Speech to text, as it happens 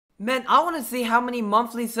Man, I want to see how many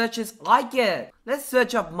monthly searches I get. Let's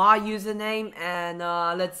search up my username and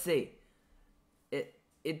let's see.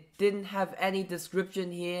 It didn't have any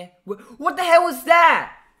description here. What the hell was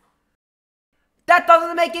that? That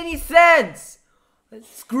doesn't make any sense.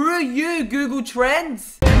 Screw you, Google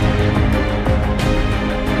Trends.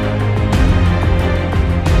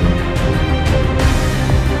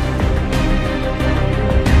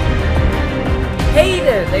 Hey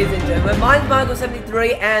there, ladies and gentlemen, my name is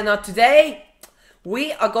MightyEagle73 and today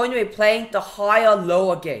we are going to be playing the higher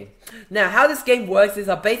lower game. Now how this game works is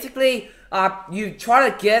basically you try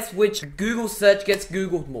to guess which Google search gets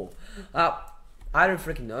Googled more. I don't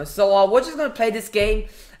freaking know. So we're just going to play this game.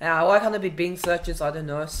 Why can't it be Bing searches? I don't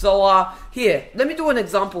know. So here, let me do an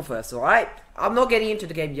example first, alright? I'm not getting into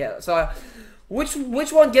the game yet. So which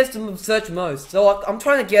one gets to search most? So I'm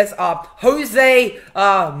trying to guess Jose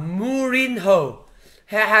Mourinho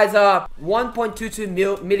has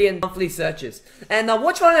 1.22 million monthly searches. And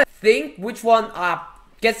we're trying to think which one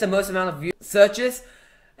gets the most amount of searches.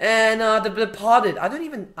 And The Departed. I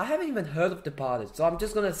haven't even heard of Departed. So I'm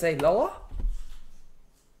just gonna say lower.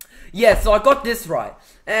 Yeah, so I got this right.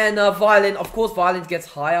 And violin, of course violin gets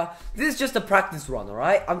higher. This is just a practice run,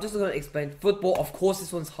 alright? I'm just gonna explain football. Of course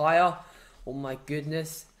this one's higher. Oh my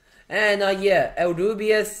goodness. And yeah, El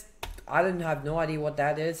Rubius, I don't have no idea what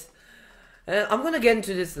that is. And I'm gonna get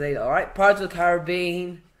into this later, alright? Pirates of the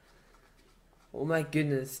Caribbean. Oh my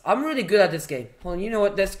goodness. I'm really good at this game. Hold on, you know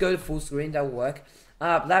what? Let's go to full screen, that'll work.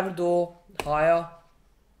 Labrador, higher.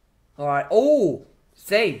 Alright, oh!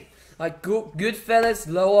 Same. Like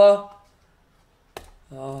Goodfellas, lower.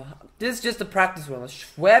 This is just a practice run.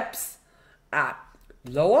 Schweppes,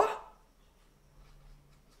 lower.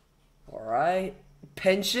 Alright.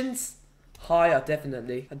 Pensions, higher,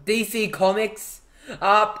 definitely. DC Comics.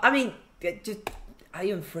 I mean, I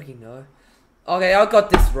even freaking know. Okay, I got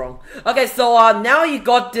this wrong. Okay, so now you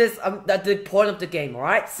got this at the point of the game,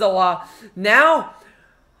 alright? So now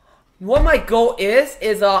what my goal is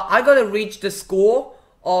I gotta reach the score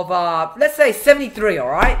of let's say 73,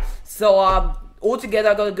 alright? So altogether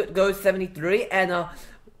I gotta go 73 and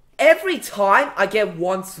every time I get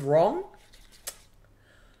once wrong,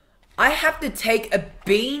 I have to take a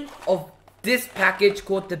bean of this package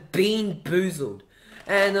called the Beanboozled.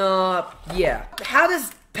 And yeah, how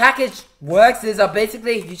this package works is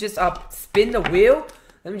basically you just spin the wheel.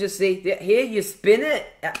 Let me just see here, you spin it,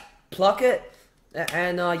 pluck it,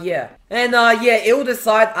 and yeah, it will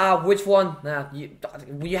decide which one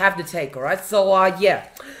you have to take. All right, so yeah,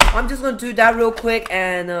 I'm just gonna do that real quick,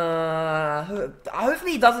 and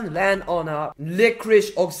hopefully it doesn't land on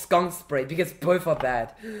licorice or skunk spray because both are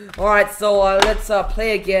bad. All right, so let's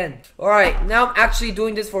play again. All right, now I'm actually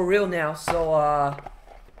doing this for real now. So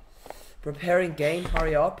preparing game,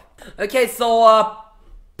 hurry up. Okay, so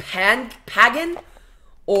Pagan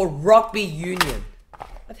or Rugby Union.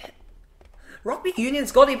 Rugby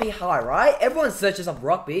Union's gotta be high, right? Everyone searches up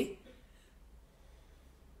rugby.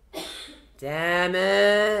 Damn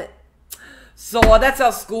it. So that's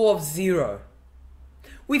our score of 0.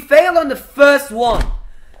 We failed on the first one.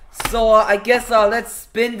 So I guess let's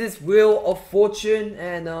spin this wheel of fortune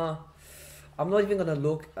and I'm not even gonna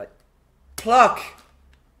look. Pluck.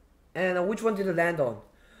 And which one did it land on?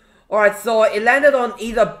 Alright, so it landed on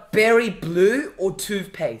either berry blue or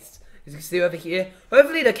toothpaste. As you can see over here.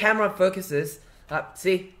 Hopefully the camera focuses.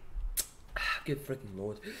 See? Good freaking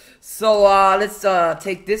lord. So let's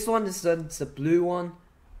take this one. This one's the blue one.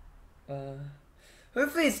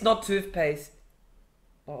 Hopefully it's not toothpaste.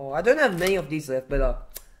 Oh, I don't have many of these left,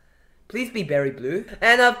 but please be berry blue.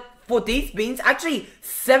 And for these beans, actually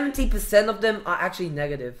 70% of them are actually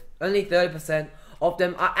negative. Only 30% of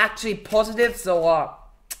them are actually positive. So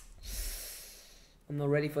I'm not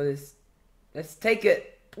ready for this. Let's take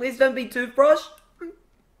it. Please don't be toothbrush.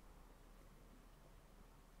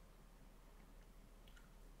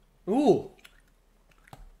 Ooh.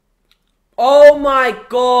 Oh my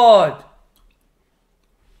god.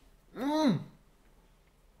 Ooh.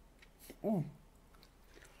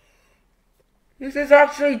 This is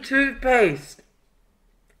actually toothpaste.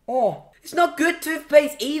 Oh, it's not good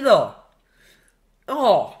toothpaste either.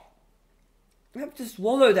 Oh. I have to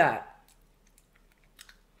swallow that.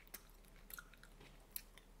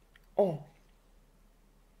 Oh.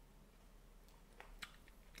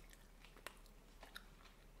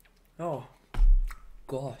 Oh.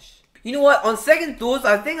 Gosh. You know what? On second thoughts,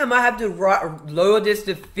 I think I might have to lower this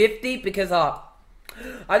to 50 because I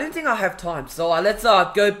don't think I have time. So let's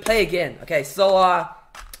go play again. Okay, so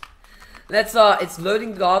let's it's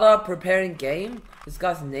loading data, preparing game. This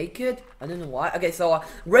guy's naked. I don't know why. Okay, so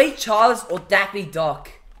Ray Charles or Daffy Duck.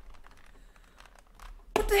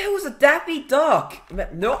 What the hell is a Daffy Duck?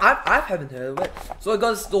 No, I haven't heard of it. So I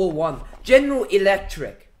gotta store one. General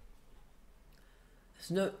Electric.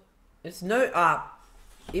 There's no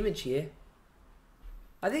image here.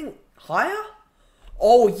 I think higher?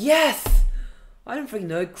 Oh yes! I don't freaking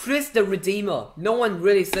know. Chris the Redeemer. No one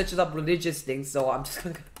really searches up religious things, so I'm just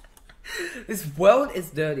gonna This world is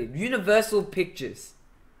dirty. Universal Pictures.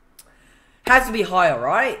 Has to be higher,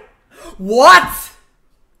 right? What?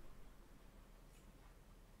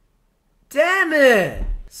 Damn it!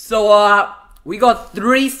 So, we got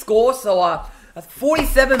 3 scores, so, that's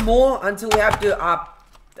 47 more until we have to,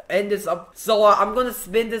 end this up. So, I'm gonna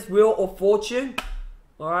spin this Wheel of Fortune.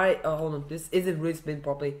 Alright, hold on. This isn't really spin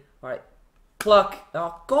properly. Alright. Pluck.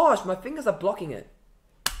 Oh, gosh, my fingers are blocking it.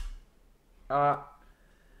 I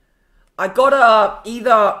got,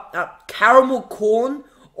 either, caramel corn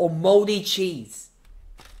or moldy cheese.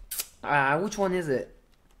 Which one is it?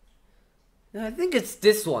 I think it's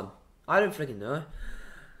this one. I don't freaking know.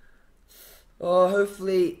 Oh,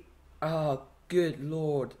 hopefully. Oh, good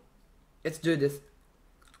lord. Let's do this.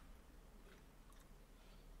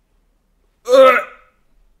 Ugh.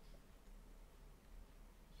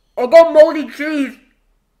 I got moldy cheese.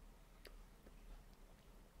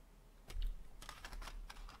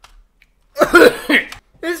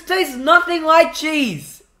 This tastes nothing like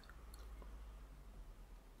cheese.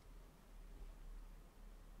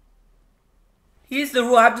 Here's the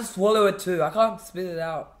rule, I have to swallow it too. I can't spit it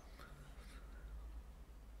out.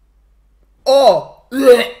 Oh!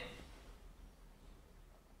 Blech.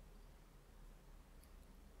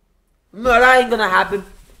 No, that ain't gonna happen.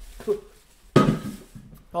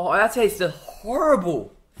 Oh, that tasted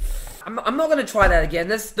horrible. I'm not gonna try that again.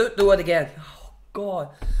 Let's do it again. Oh, God.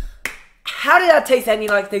 How did that taste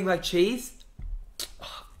anything like cheese?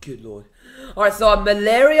 Oh, good lord. Alright, so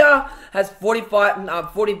malaria has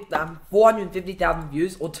 450,000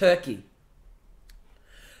 views, or Turkey.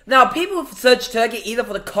 Now, people search Turkey either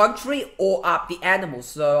for the country or the animals.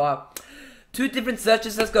 So, 2 different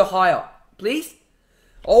searches. Let's go higher, please.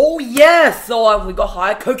 Oh, yes! So, we got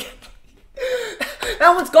higher. Cocaine.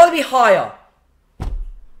 That one's got to be higher.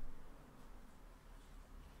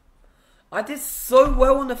 I did so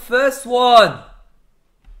well on the first one.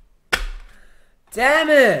 Damn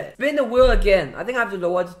it! Spin the wheel again. I think I have to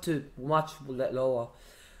lower it to much lower.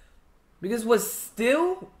 Because we're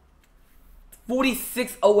still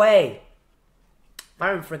 46 away.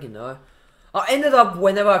 I don't freaking know. I'll end it up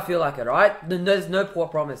whenever I feel like it, right? There's no poor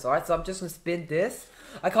promise, alright? So I'm just gonna spin this.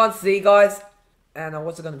 I can't see, guys. And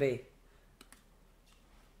what's it gonna be?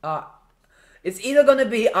 It's either gonna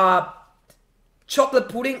be chocolate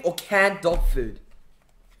pudding or canned dog food.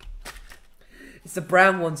 It's the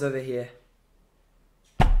brown ones over here.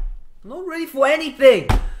 I'm not ready for anything.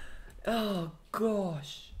 Oh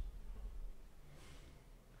gosh.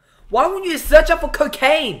 Why wouldn't you search up for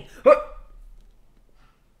cocaine?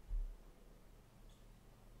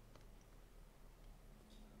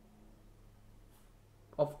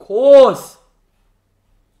 Of course.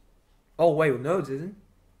 Oh wait, no it isn't.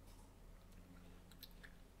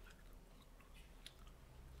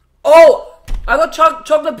 Oh! I got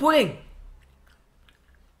chocolate pudding.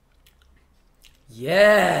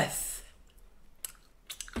 Yes.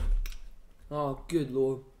 Oh, good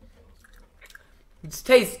lord. It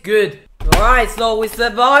tastes good. Alright, so we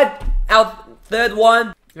survived our 3rd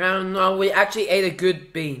one. And we actually ate a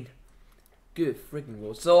good bean. Good freaking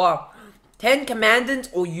lord. So, 10 Commandant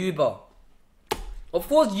or Uber? Of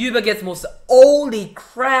course, Uber gets more. Holy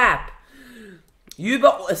crap! Uber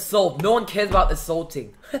or assault? No one cares about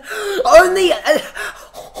assaulting. Only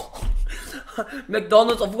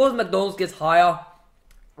McDonald's. Of course, McDonald's gets higher.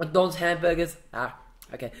 McDonald's hamburgers.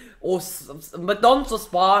 Okay. Or McDonald's or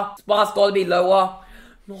Spa. Spa's gotta be lower.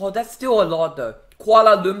 Oh, that's still a lot though.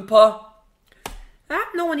 Kuala Lumpur.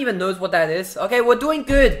 No one even knows what that is. Okay, we're doing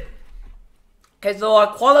good. Okay, so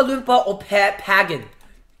Kuala Lumpur or Pagan.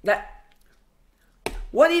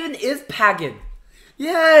 What even is Pagan?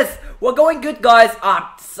 Yes, we're going good, guys.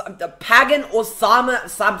 Pagan or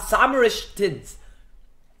Samaritans.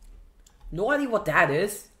 No idea what that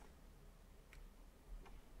is.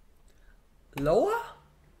 Lower?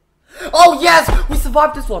 Oh yes, we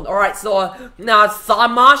survived this one. All right, so now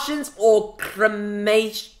Sarmatians or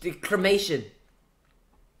cremation.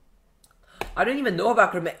 I don't even know about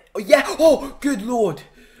cremation. Oh yeah. Oh, good lord.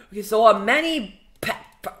 Okay, so Manny.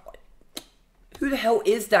 Who the hell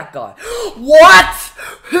is that guy? What?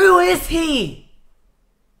 Who is he?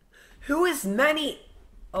 Who is Manny?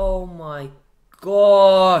 Oh my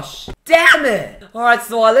gosh. Damn it. Alright,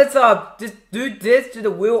 so let's just do this to the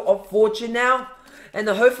Wheel of Fortune now. And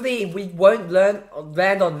hopefully we won't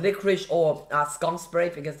land on licorice or skunk spray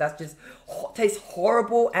because that's just tastes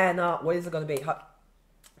horrible. And what is it gonna be?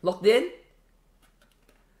 Locked in?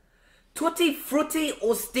 Tutti Frutti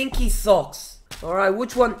or Stinky Socks? Alright,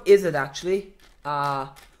 which one is it actually? I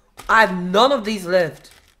have none of these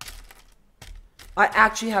left. I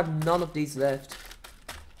actually have none of these left.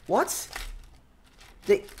 What?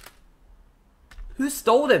 Who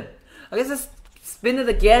stole them? I guess let's spin it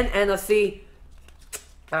again and I'll see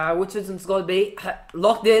which one's gonna be.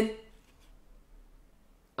 Locked in.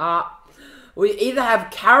 We either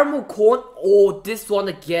have caramel corn or this one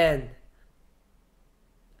again.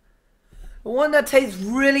 The one that tastes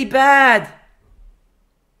really bad.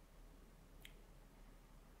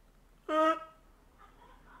 Oh my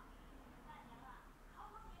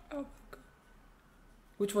God.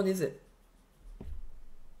 Which one is it?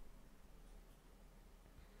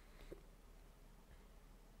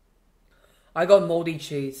 I got moldy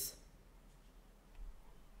cheese.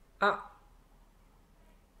 I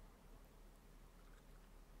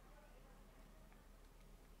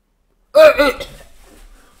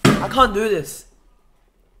can't do this.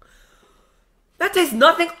 That tastes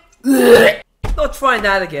nothing. Not trying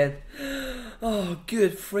that again. Oh,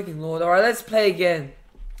 good freaking lord. Alright, let's play again.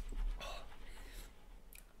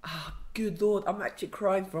 Good lord. I'm actually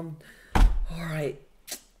crying from... Alright.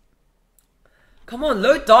 Come on,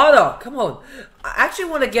 load data. Come on. I actually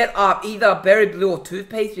want to get either berry blue or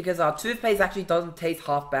toothpaste because our toothpaste actually doesn't taste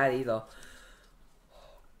half bad either.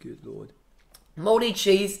 Oh, good lord. Moldy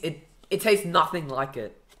cheese, it tastes nothing like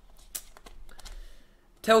it.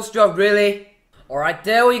 Telstra, really? Alright,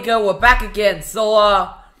 there we go. We're back again.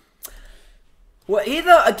 So, we're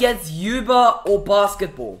either against Yuba or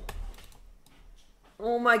basketball.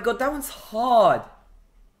 Oh my god, that one's hard.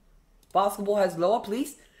 Basketball has lower,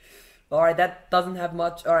 please. Alright, that doesn't have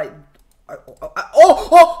much. Alright.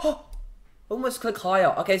 Almost click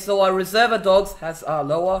higher. Okay, so Reserva Dogs has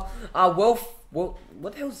lower.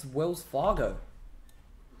 What the hell is Wells Fargo?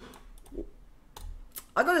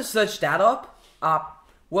 I gotta search that up.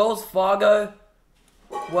 Wells Fargo.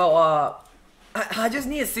 Well, I just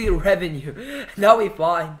need to see the revenue. That'll be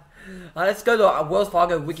fine. Let's go to Wells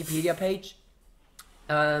Fargo Wikipedia page.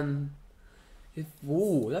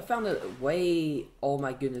 Ooh, I found it way... Oh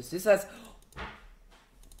my goodness. This has...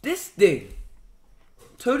 This thing.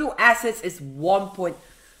 Total assets is 1 point...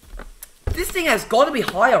 This thing has got to be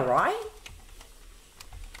higher, right?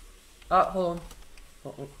 Hold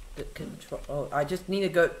on. Oh, I just need to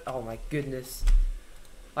go... Oh my goodness.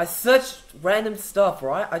 I searched random stuff,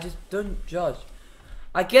 right? I just don't judge.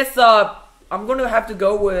 I guess, I'm gonna have to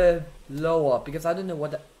go with lower because I don't know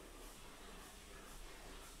what that...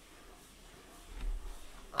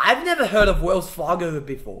 I've never heard of Wells Fargo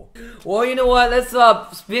before. Well, you know what? Let's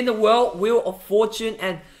spin the wheel of fortune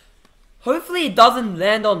and hopefully it doesn't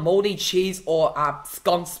land on moldy cheese or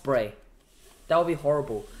skunk spray. That would be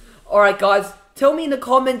horrible. Alright guys, tell me in the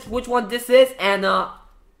comments which one this is and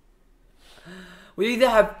we either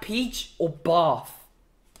have peach or bath.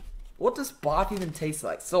 What does bath even taste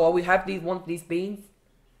like? So we have one of these beans.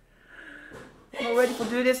 Am I ready for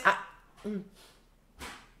do this?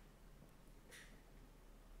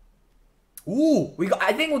 Ooh,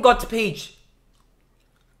 I think we got to peach.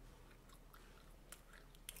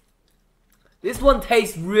 This one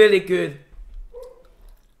tastes really good.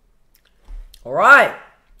 Alright.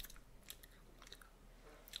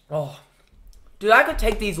 Oh. Dude, I could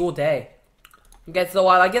take these all day. Okay, so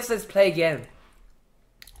I guess let's play again.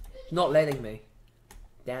 It's not letting me.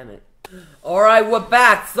 Damn it. Alright, we're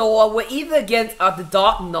back. So we're either against the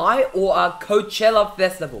Dark Knight or Coachella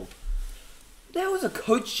Festival. There was a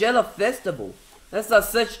Coachella Festival. Let's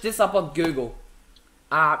search this up on Google.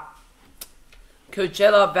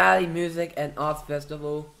 Coachella Valley Music and Arts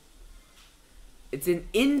Festival. It's in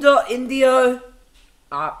Indio.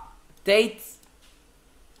 Dates.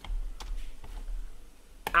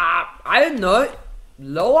 I don't know.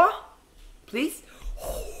 Lower? Please?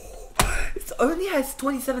 It only has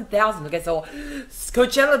 27,000. Okay, so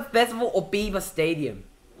Coachella Festival or Beaver Stadium.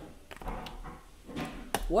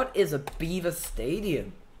 What is a Beaver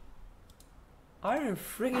Stadium? I don't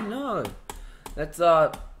friggin' know. Let's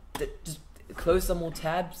just close some more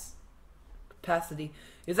tabs. Capacity.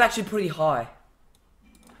 It's actually pretty high.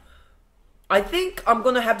 I think I'm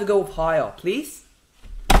gonna have to go with higher, please.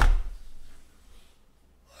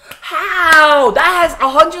 How? That has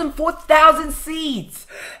 104,000 seeds,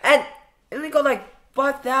 and it only got like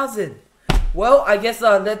 5,000. Well, I guess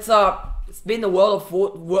let's spin the wheel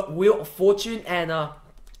of fortune and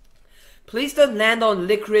please don't land on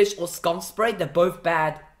licorice or skunk spray. They're both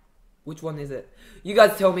bad. Which one is it? You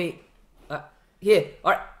guys tell me. Here,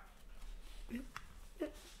 alright.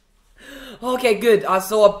 Okay, good.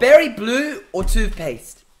 So a berry blue or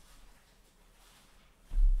toothpaste?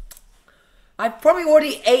 I probably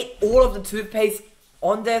already ate all of the toothpaste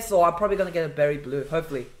on there, so I'm probably gonna get a berry blue.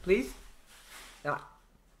 Hopefully, please. Yeah.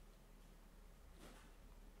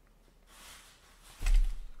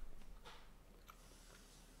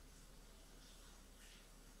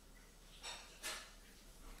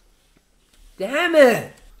 Damn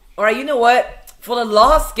it! Alright, you know what? For the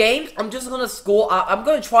last game, I'm just gonna score. I'm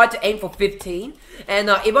gonna try to aim for 15, and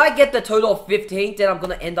if I get the total of 15, then I'm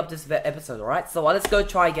gonna end up this episode. All right, so let's go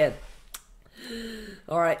try again.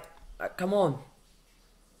 All right, come on.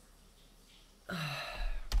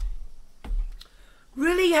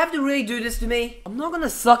 Really, you have to really do this to me? I'm not gonna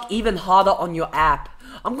suck even harder on your app.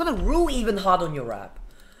 I'm gonna rule even harder on your app.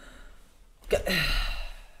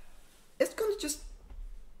 It's gonna just.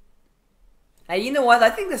 Hey, you know what? I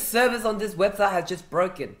think the service on this website has just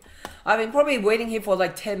broken. I've been probably waiting here for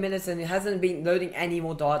like 10 minutes and it hasn't been loading any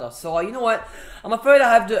more data. So, you know what? I'm afraid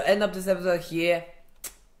I have to end up this episode here.